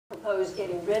propose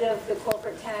getting rid of the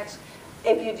corporate tax.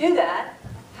 If you do that,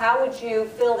 how would you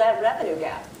fill that revenue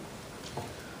gap?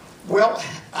 Well,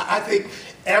 I think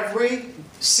every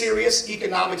serious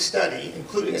economic study,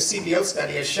 including a CBO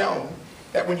study, has shown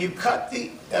that when you cut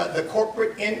the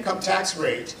corporate income tax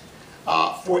rate,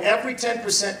 for every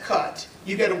 10% cut,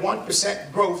 you get a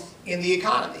 1% growth in the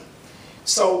economy.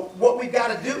 So what we've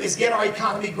got to do is get our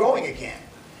economy growing again.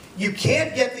 You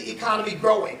can't get the economy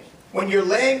growing when you're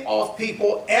laying off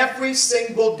people every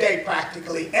single day,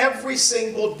 practically every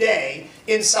single day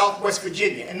in Southwest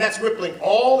Virginia. And that's rippling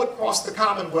all across the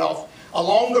Commonwealth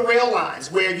along the rail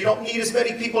lines, where you don't need as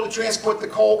many people to transport the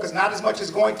coal because not as much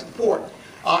is going to the port.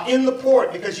 In the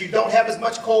port, because you don't have as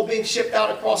much coal being shipped out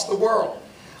across the world.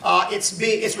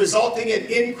 It's resulting in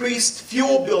increased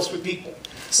fuel bills for people.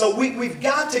 So we've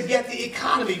got to get the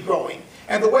economy growing.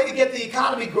 And the way to get the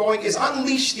economy growing is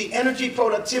unleash the energy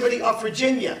productivity of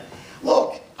Virginia.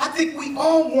 Look, I think we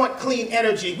all want clean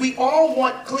energy. We all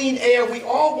want clean air. We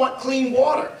all want clean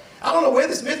water. I don't know where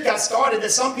this myth got started that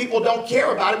some people don't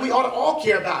care about it. We ought to all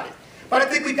care about it. But I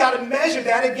think we've got to measure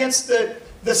that against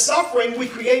the suffering we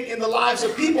create in the lives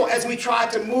of people as we try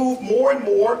to move more and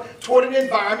more toward an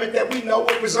environment that we know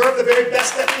will preserve the very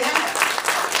best that we have.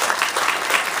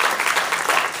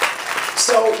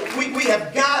 So we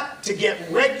have got to get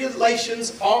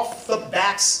regulations off the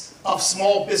backs of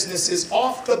small businesses,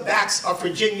 off the backs of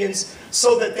Virginians,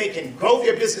 so that they can grow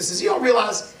their businesses. You don't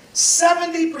realize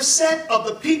 70% of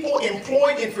the people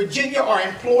employed in Virginia are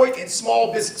employed in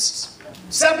small businesses.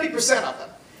 70% of them.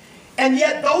 And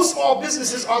yet those small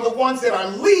businesses are the ones that are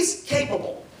least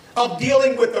capable of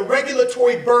dealing with the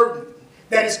regulatory burden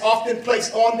that is often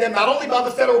placed on them, not only by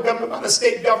the federal government, but by the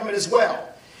state government as well.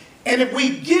 And if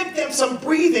we give them some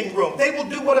breathing room, they will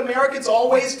do what Americans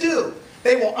always do.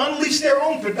 They will unleash their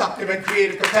own productive and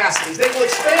creative capacities. They will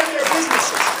expand their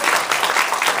businesses.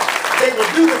 They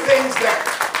will do the things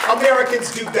that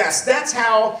Americans do best. That's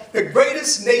how the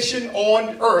greatest nation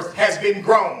on earth has been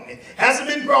grown. It hasn't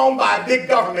been grown by a big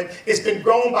government. It's been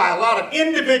grown by a lot of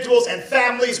individuals and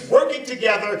families working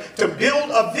together to build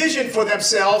a vision for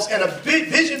themselves and a big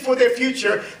vision for their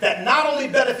future that not only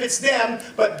benefits them,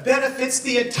 but benefits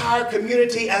the entire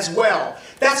community as well.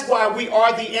 That's why we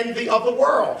are the envy of the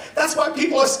world. That's why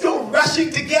people are still rushing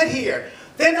to get here.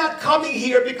 They're not coming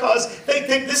here because they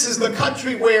think this is the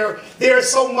country where there is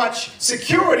so much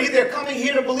security. They're coming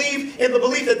here to believe in the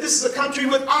belief that this is a country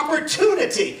with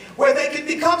opportunity, where they can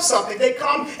become something. They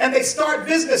come and they start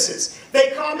businesses.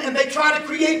 They come and they try to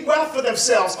create wealth for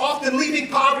themselves, often leaving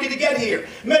poverty to get here.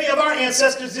 Many of our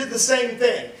ancestors did the same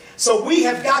thing. So we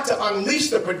have got to unleash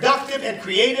the productive and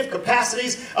creative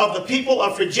capacities of the people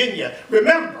of Virginia.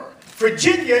 Remember,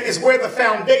 Virginia is where the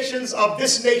foundations of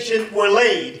this nation were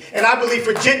laid, and I believe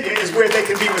Virginia is where they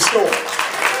can be restored.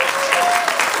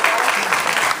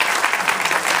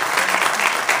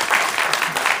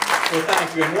 Well,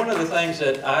 thank you. And one of the things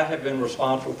that I have been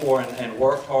responsible for and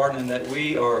worked hard, and that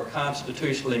we are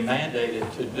constitutionally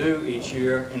mandated to do each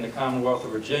year in the Commonwealth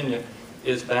of Virginia,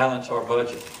 is balance our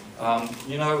budget.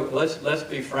 You know, let's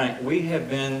be frank. We have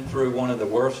been through one of the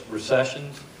worst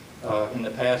recessions in the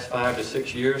past 5 to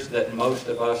 6 years that most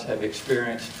of us have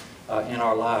experienced in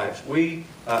our lives. We,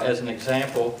 as an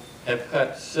example, have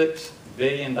cut $6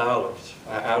 billion out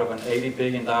of an $80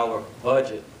 billion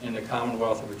budget in the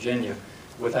Commonwealth of Virginia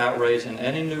without raising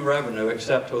any new revenue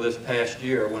except till this past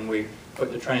year when we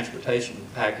put the transportation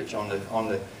package on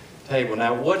the table.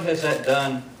 Now, what has that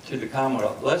done to the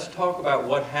Commonwealth? Let's talk about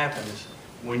what happens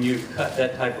when you cut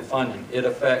that type of funding. It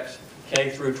affects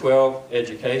K through 12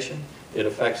 education. It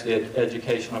affects the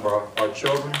education of our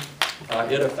children.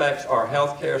 It affects our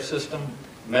health care system,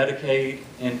 Medicaid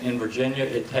in Virginia.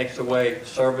 It takes away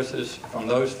services from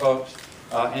those folks.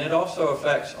 And it also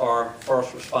affects our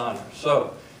first responders.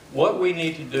 So what we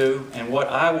need to do, and what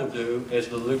I will do as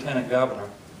the Lieutenant Governor,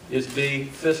 is be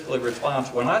fiscally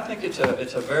responsible. And I think it's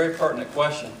a very pertinent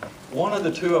question. One of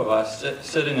the two of us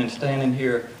sitting and standing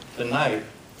here tonight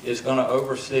is going to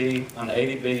oversee an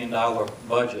 $80 billion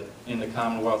budget in the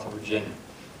Commonwealth of Virginia.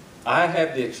 I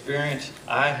have the experience.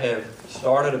 I have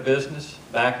started a business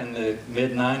back in the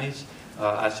mid-90s.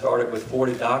 I started with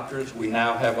 40 doctors. We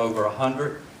now have over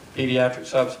 100 pediatric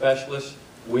subspecialists.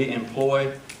 We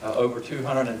employ over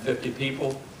 250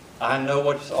 people. I know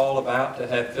what it's all about to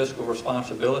have fiscal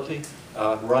responsibility,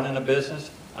 running a business.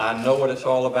 I know what it's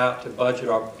all about to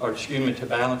to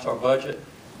balance our budget.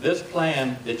 This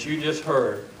plan that you just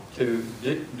heard to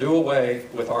do away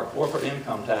with our corporate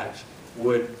income tax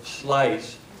would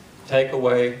take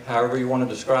away, however you want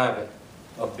to describe it,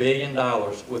 $1 billion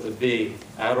with a B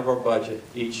out of our budget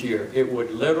each year. It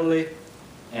would literally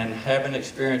and having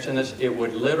experience in this, it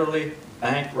would literally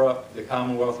bankrupt the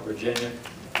Commonwealth of Virginia.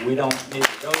 We don't need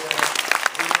to go there.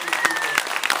 We need people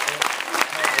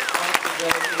that have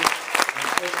responsibility in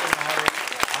fiscal matters.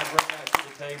 I bring that to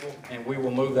the table, and we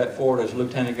will move that forward as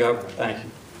Lieutenant Governor. Thank you.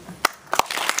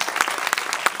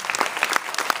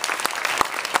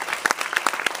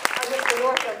 Mr.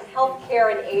 Northam, health care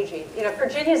and aging. You know,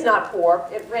 Virginia is not poor.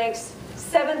 It ranks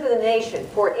 7th in the nation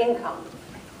for income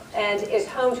and is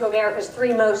home to America's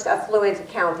 3 most affluent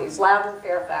counties, Loudoun,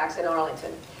 Fairfax, and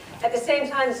Arlington. At the same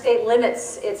time, the state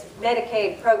limits its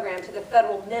Medicaid program to the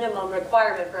federal minimum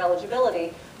requirement for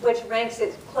eligibility, which ranks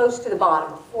it close to the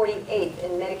bottom, 48th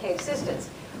in Medicaid assistance.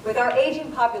 With our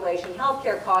aging population,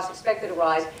 healthcare costs expected to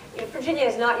rise, Virginia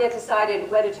has not yet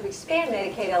decided whether to expand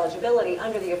Medicaid eligibility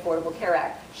under the Affordable Care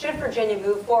Act. Should Virginia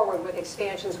move forward with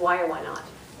expansions, why or why not?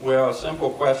 Well, a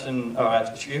simple question,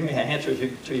 excuse me, answer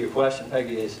to your question,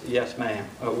 Peggy, is yes, ma'am,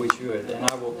 we should. And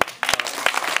I will.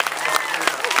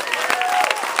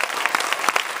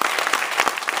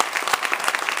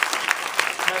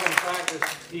 Having practiced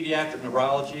pediatric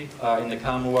neurology in the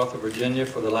Commonwealth of Virginia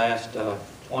for the last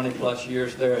 20-plus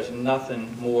years, there is nothing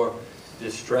more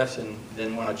distressing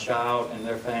than when a child and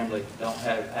their family don't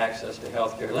have access to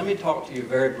health care. Let me talk to you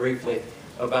very briefly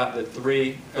about the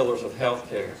 3 pillars of health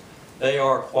care. They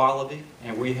are quality,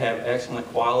 and we have excellent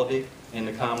quality in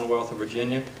the Commonwealth of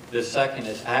Virginia. The second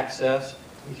is access.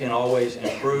 We can always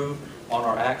improve on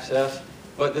our access.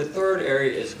 But the third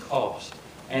area is cost.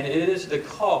 And it is the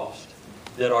cost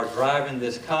that are driving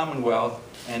this Commonwealth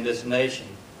and this nation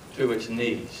to its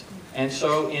knees. And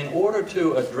so in order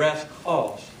to address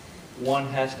cost, one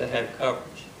has to have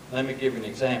coverage. Let me give you an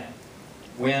example.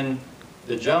 When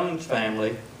the Jones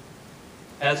family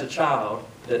has a child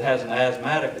that has an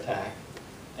asthmatic attack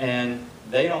and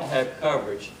they don't have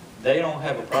coverage, they don't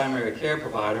have a primary care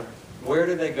provider, where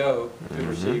do they go to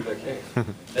receive their care?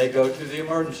 They go to the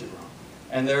emergency room.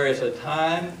 And there is a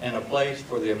time and a place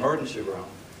for the emergency room.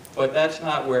 But that's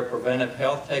not where preventive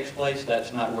health takes place.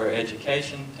 That's not where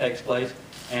education takes place.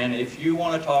 And if you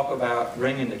want to talk about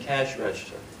ringing the cash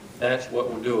register, that's what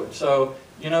will do it. So,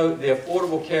 you know, the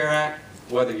Affordable Care Act,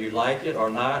 whether you like it or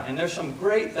not, and there's some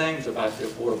great things about the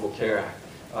Affordable Care Act.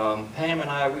 Pam and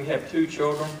I, we have 2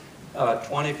 children,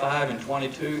 25 and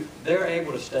 22. They're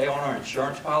able to stay on our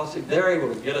insurance policy. They're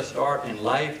able to get a start in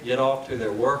life, get off to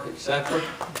their work, etc.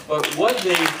 But what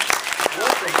the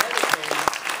Medicaid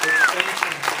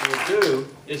expansion will do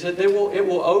is that it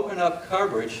will open up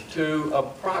coverage to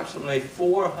approximately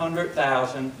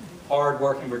 400,000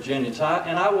 hard-working Virginians.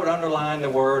 And I would underline the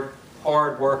word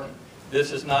hard-working.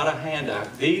 This is not a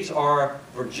handout. These are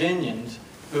Virginians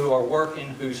who are working,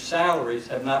 whose salaries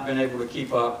have not been able to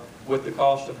keep up with the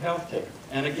cost of health care.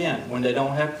 And again, when they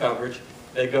don't have coverage,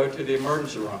 they go to the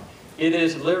emergency room. It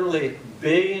is literally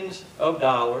billions of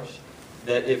dollars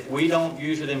that if we don't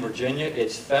use it in Virginia,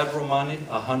 it's federal money,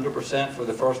 100% for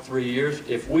the first 3 years.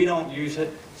 If we don't use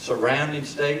it, surrounding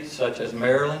states such as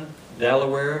Maryland,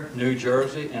 Delaware, New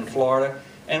Jersey, and Florida.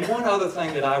 And one other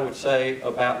thing that I would say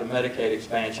about the Medicaid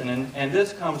expansion, and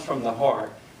this comes from the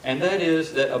heart, and that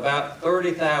is that about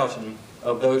 30,000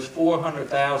 of those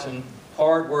 400,000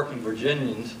 hard-working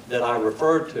Virginians that I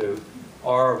referred to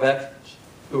are veterans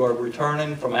who are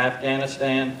returning from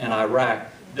Afghanistan and Iraq.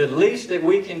 The least that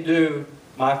we can do,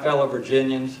 my fellow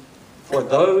Virginians, for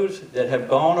those that have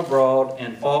gone abroad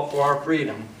and fought for our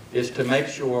freedom is to make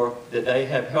sure that they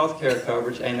have health care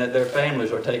coverage and that their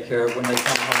families are taken care of when they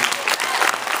come home.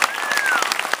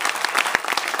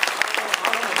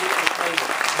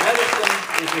 Medicine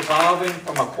is evolving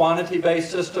from a quantity-based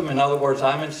system. In other words,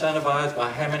 I'm incentivized by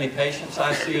how many patients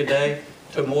I see a day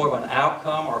to more of an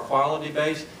outcome or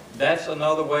quality-based. That's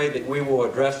another way that we will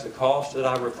address the cost that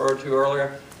I referred to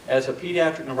earlier. As a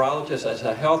pediatric neurologist, as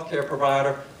a health care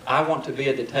provider, I want to be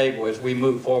at the table as we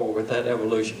move forward with that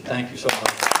evolution. Thank you so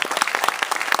much.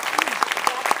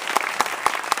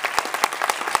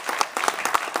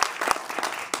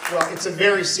 Well, it's a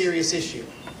very serious issue.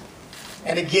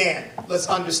 And again, let's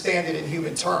understand it in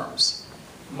human terms.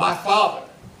 My father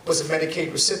was a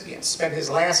Medicaid recipient, spent his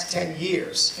last 10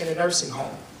 years in a nursing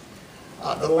home.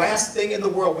 The last thing in the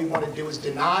world we want to do is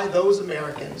deny those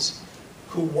Americans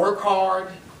who work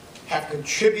hard, have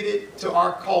contributed to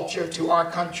our culture, to our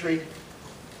country,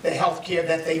 the health care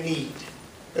that they need.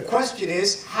 The question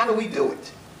is, how do we do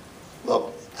it?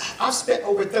 Look, I've spent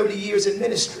over 30 years in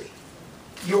ministry.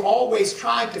 You're always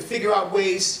trying to figure out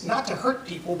ways not to hurt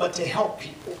people, but to help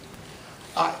people.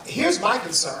 Here's my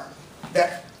concern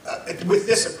that, with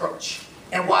this approach,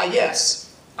 and why,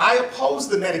 yes, I oppose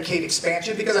the Medicaid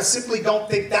expansion because I simply don't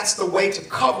think that's the way to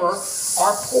cover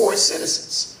our poor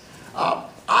citizens.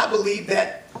 I believe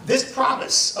that this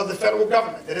promise of the federal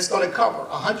government that it's going to cover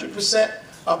 100%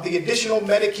 of the additional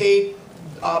Medicaid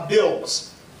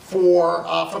bills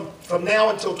from now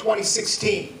until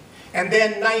 2016, and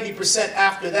then 90%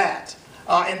 after that,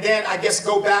 and then I guess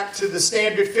go back to the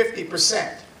standard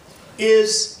 50%,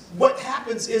 is what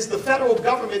happens is the federal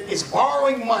government is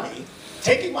borrowing money,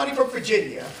 taking money from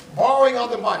Virginia, borrowing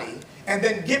other money, and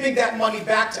then giving that money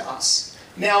back to us.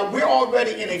 Now, we're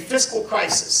already in a fiscal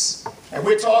crisis, and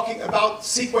we're talking about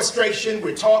sequestration,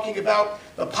 we're talking about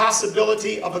the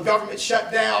possibility of a government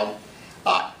shutdown,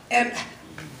 and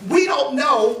we don't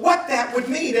know what that would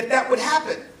mean if that would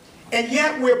happen. And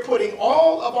yet we're putting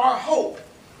all of our hope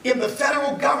in the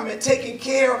federal government taking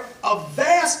care of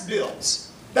vast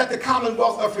bills that the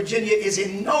Commonwealth of Virginia is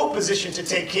in no position to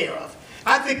take care of.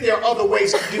 I think there are other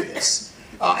ways to do this.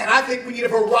 And I think we need a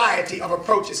variety of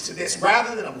approaches to this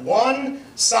rather than a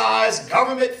one-size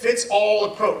government-fits-all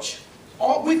approach.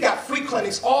 We've got free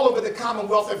clinics all over the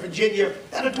Commonwealth of Virginia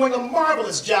that are doing a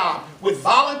marvelous job with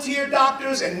volunteer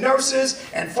doctors and nurses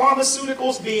and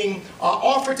pharmaceuticals being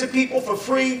offered to people for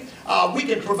free. We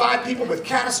can provide people with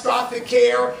catastrophic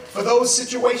care for those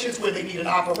situations where they need an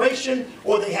operation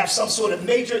or they have some sort of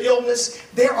major illness.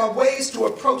 There are ways to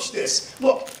approach this.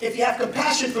 Look, if you have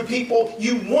compassion for people,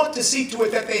 you want to see to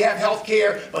it that they have health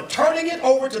care, but turning it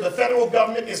over to the federal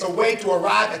government is a way to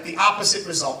arrive at the opposite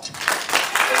result.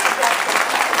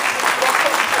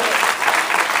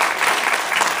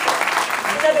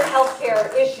 Another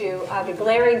healthcare issue, the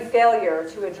glaring failure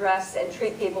to address and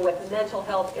treat people with mental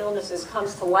health illnesses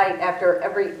comes to light after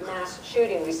every mass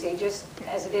shooting we see, just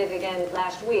as it did again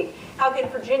last week. How can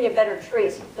Virginia better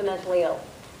treat the mentally ill?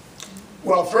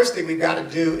 Well, first thing we've got to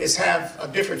do is have a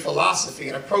different philosophy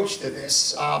and approach to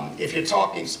this. If you're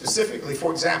talking specifically,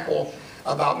 for example,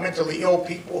 about mentally ill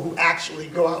people who actually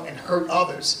go out and hurt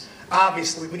others,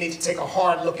 obviously we need to take a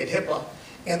hard look at HIPAA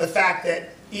and the fact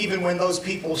that even when those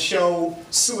people show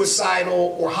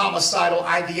suicidal or homicidal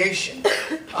ideation,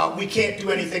 we can't do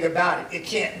anything about it. It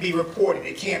can't be reported.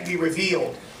 It can't be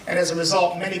revealed. And as a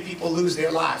result, many people lose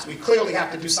their lives. We clearly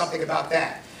have to do something about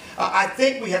that. I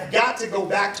think we have got to go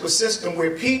back to a system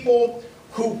where people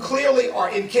who clearly are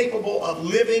incapable of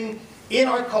living in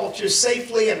our culture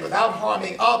safely and without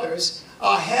harming others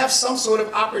have some sort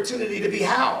of opportunity to be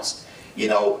housed. You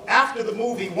know, after the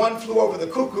movie One Flew Over the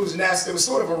Cuckoo's Nest, there was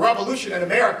sort of a revolution in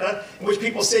America in which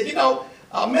people said, you know,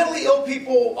 mentally ill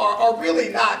people are really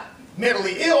not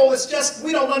mentally ill, it's just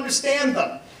we don't understand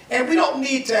them. And we don't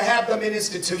need to have them in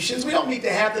institutions. We don't need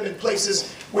to have them in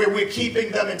places where we're keeping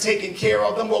them and taking care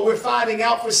of them. Well, we're finding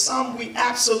out for some we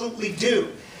absolutely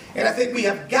do. And I think we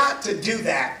have got to do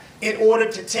that in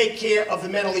order to take care of the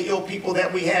mentally ill people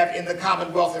that we have in the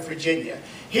Commonwealth of Virginia.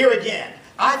 Here again,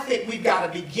 I think we've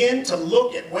got to begin to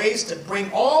look at ways to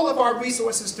bring all of our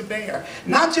resources to bear,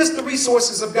 not just the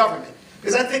resources of government,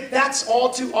 because I think that's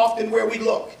all too often where we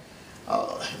look.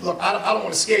 Look, I don't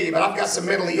want to scare you, but I've got some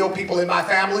mentally ill people in my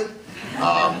family,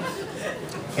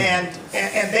 and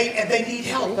they need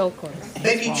help.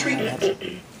 They need treatment.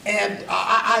 And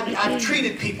I've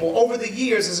treated people over the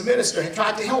years as a minister, have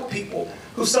tried to help people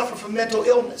who suffer from mental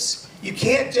illness. You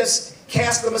can't just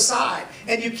cast them aside,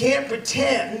 and you can't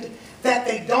pretend that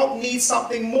they don't need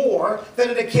something more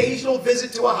than an occasional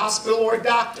visit to a hospital or a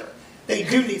doctor. They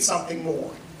do need something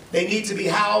more. They need to be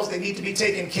housed, they need to be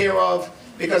taken care of,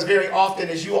 because very often,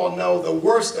 as you all know, the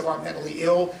worst of our mentally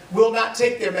ill will not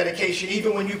take their medication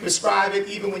even when you prescribe it,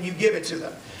 even when you give it to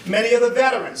them. Many of the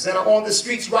veterans that are on the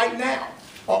streets right now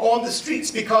are on the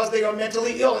streets because they are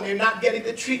mentally ill and they're not getting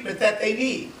the treatment that they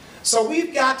need. So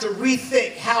we've got to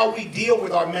rethink how we deal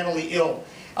with our mentally ill.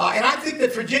 And I think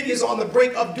that Virginia is on the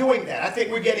brink of doing that. I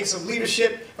think we're getting some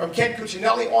leadership from Ken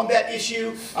Cuccinelli on that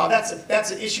issue.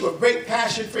 That's an issue of great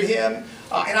passion for him.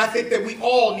 And I think that we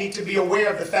all need to be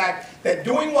aware of the fact that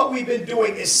doing what we've been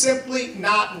doing is simply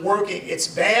not working. It's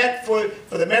bad for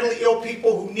the mentally ill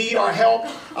people who need our help,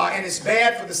 and it's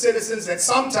bad for the citizens that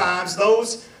sometimes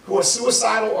those who are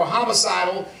suicidal or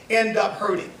homicidal end up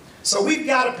hurting. So we've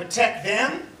got to protect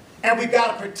them, and we've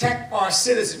got to protect our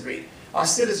citizenry. Our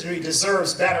citizenry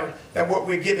deserves better than what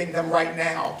we're giving them right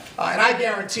now. And I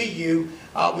guarantee you,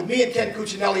 with me and Ken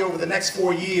Cuccinelli over the next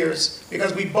 4 years,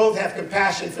 because we both have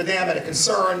compassion for them and a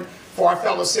concern for our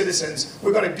fellow citizens,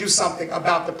 we're going to do something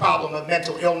about the problem of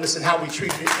mental illness and how we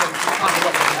treat it in the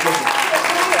Commonwealth of Virginia.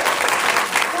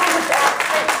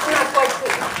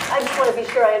 I just want to be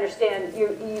sure I understand.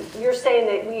 You're saying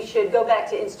that we should go back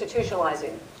to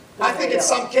institutionalizing. I think in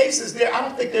some cases, I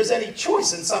don't think there's any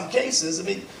choice in some cases. I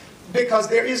mean, because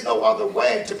there is no other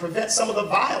way to prevent some of the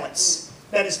violence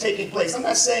that is taking place. I'm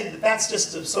not saying that that's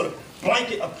just a sort of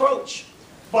blanket approach,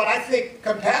 But I think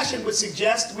compassion would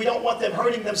suggest we don't want them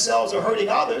hurting themselves or hurting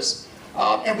others.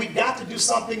 And we've got to do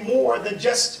something more than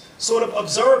just sort of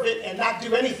observe it and not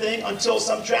do anything until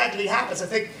some tragedy happens. I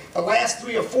think the last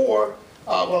 3 or 4,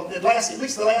 at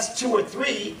least the last 2 or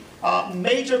 3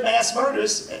 major mass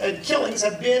murders and killings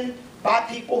have been by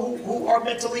people who are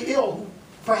mentally ill, who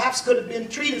perhaps could have been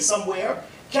treated somewhere,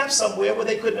 kept somewhere where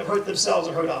they couldn't have hurt themselves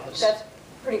or hurt others. That's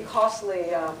pretty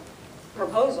costly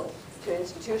proposal to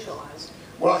institutionalize.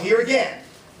 Well, here again,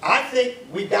 I think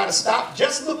we've got to stop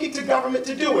just looking to government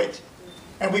to do it,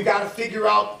 and we've got to figure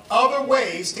out other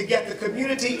ways to get the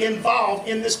community involved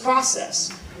in this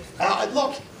process.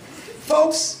 Look,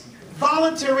 folks,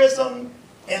 volunteerism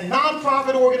and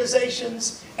nonprofit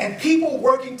organizations and people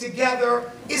working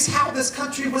together is how this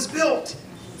country was built.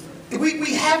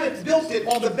 We haven't built it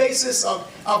on the basis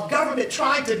of government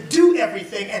trying to do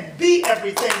everything and be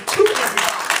everything to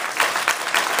everybody.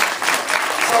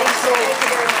 So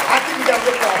I think we got to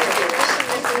look at it.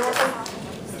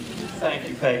 Thank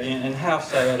you, Peggy, and how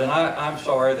sad, and I'm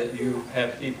sorry that you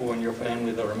have people in your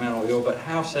family that are mentally ill, but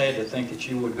how sad to think that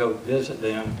you would go visit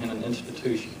them in an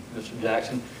institution, Mr.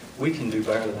 Jackson. We can do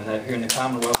better than that here in the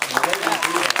Commonwealth. And the way we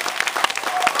do that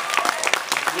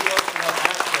is we open up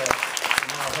access to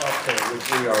mental health care, which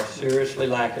we are seriously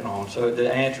lacking on. So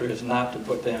the answer is not to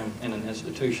put them in an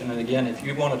institution. And again, if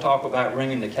you want to talk about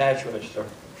ringing the cash register,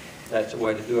 that's the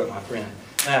way to do it, my friend.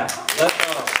 Now, let's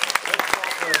talk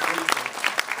very briefly.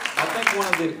 I think one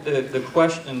of the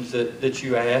questions that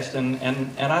you asked, and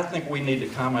I think we need to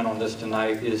comment on this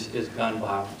tonight, is gun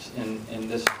violence in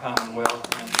this Commonwealth.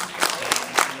 I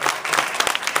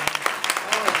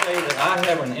want to say that I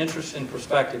have an interesting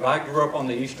perspective. I grew up on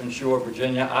the Eastern Shore of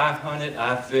Virginia. I hunted,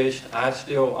 I fished, I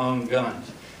still own guns.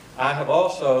 I have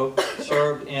also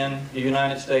served in the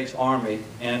United States Army,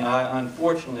 and I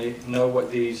unfortunately know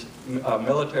what these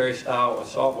military-style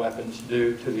assault weapons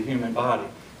do to the human body.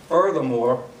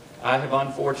 Furthermore, I have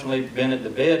unfortunately been at the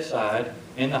bedside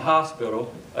in the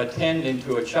hospital attending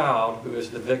to a child who is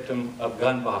the victim of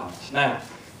gun violence. Now,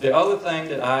 the other thing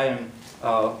that I am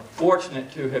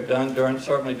fortunate to have done,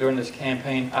 certainly during this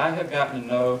campaign, I have gotten to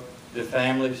know the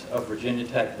families of Virginia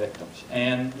Tech victims.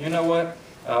 And you know what?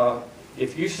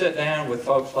 If you sit down with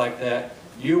folks like that,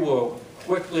 you will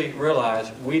quickly realize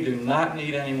we do not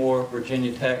need any more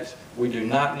Virginia Techs. We do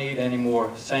not need any more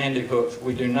Sandy Hooks.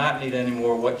 We do not need any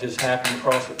more what just happened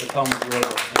across the Potomac River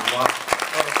in Washington.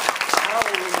 So how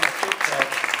are we going to fix that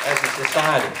as a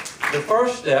society? The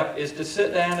first step is to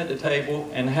sit down at the table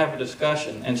and have a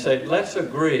discussion and say, let's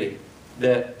agree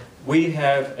that we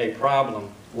have a problem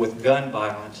with gun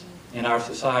violence in our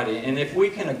society. And if we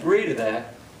can agree to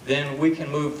that, then we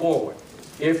can move forward.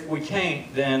 If we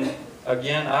can't, then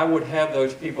again, I would have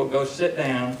those people go sit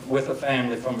down with a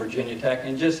family from Virginia Tech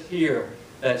and just hear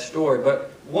that story.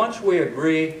 But once we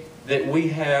agree that we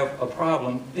have a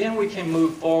problem, then we can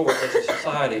move forward as a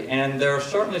society. And there are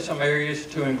certainly some areas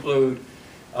to include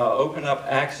open up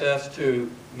access to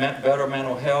better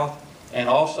mental health, and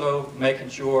also making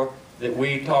sure that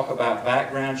we talk about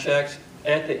background checks.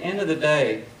 At the end of the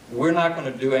day, we're not going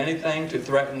to do anything to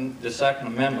threaten the Second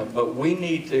Amendment, but we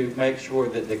need to make sure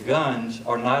that the guns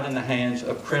are not in the hands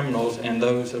of criminals and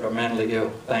those that are mentally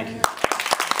ill. Thank you.